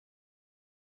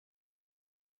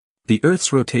The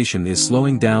Earth's rotation is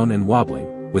slowing down and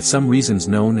wobbling, with some reasons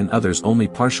known and others only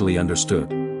partially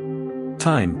understood.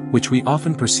 Time, which we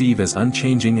often perceive as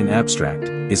unchanging and abstract,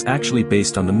 is actually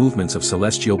based on the movements of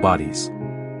celestial bodies.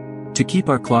 To keep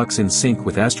our clocks in sync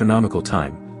with astronomical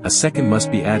time, a second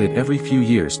must be added every few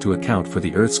years to account for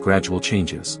the Earth's gradual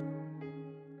changes.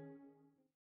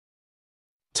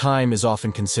 Time is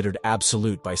often considered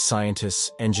absolute by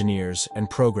scientists, engineers, and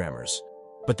programmers.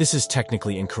 But this is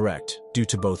technically incorrect, due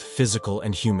to both physical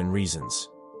and human reasons.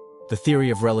 The theory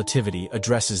of relativity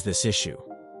addresses this issue.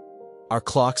 Our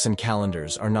clocks and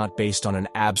calendars are not based on an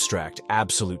abstract,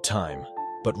 absolute time,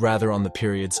 but rather on the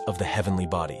periods of the heavenly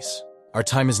bodies. Our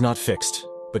time is not fixed,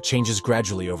 but changes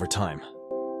gradually over time.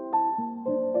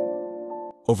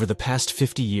 Over the past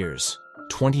 50 years,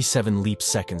 27 leap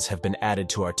seconds have been added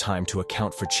to our time to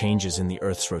account for changes in the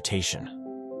Earth's rotation.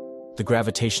 The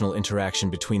gravitational interaction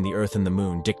between the Earth and the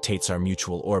Moon dictates our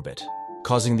mutual orbit,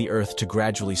 causing the Earth to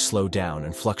gradually slow down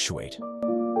and fluctuate.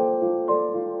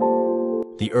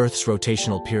 The Earth's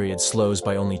rotational period slows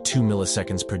by only 2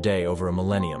 milliseconds per day over a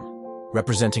millennium,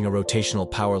 representing a rotational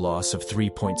power loss of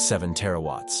 3.7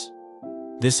 terawatts.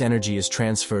 This energy is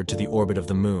transferred to the orbit of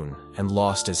the Moon and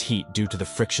lost as heat due to the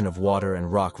friction of water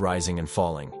and rock rising and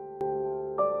falling.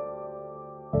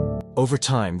 Over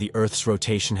time, the Earth's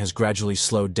rotation has gradually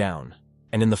slowed down,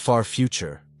 and in the far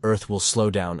future, Earth will slow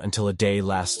down until a day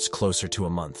lasts closer to a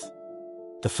month.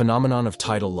 The phenomenon of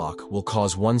tidal lock will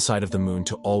cause one side of the Moon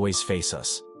to always face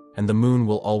us, and the Moon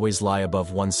will always lie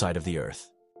above one side of the Earth.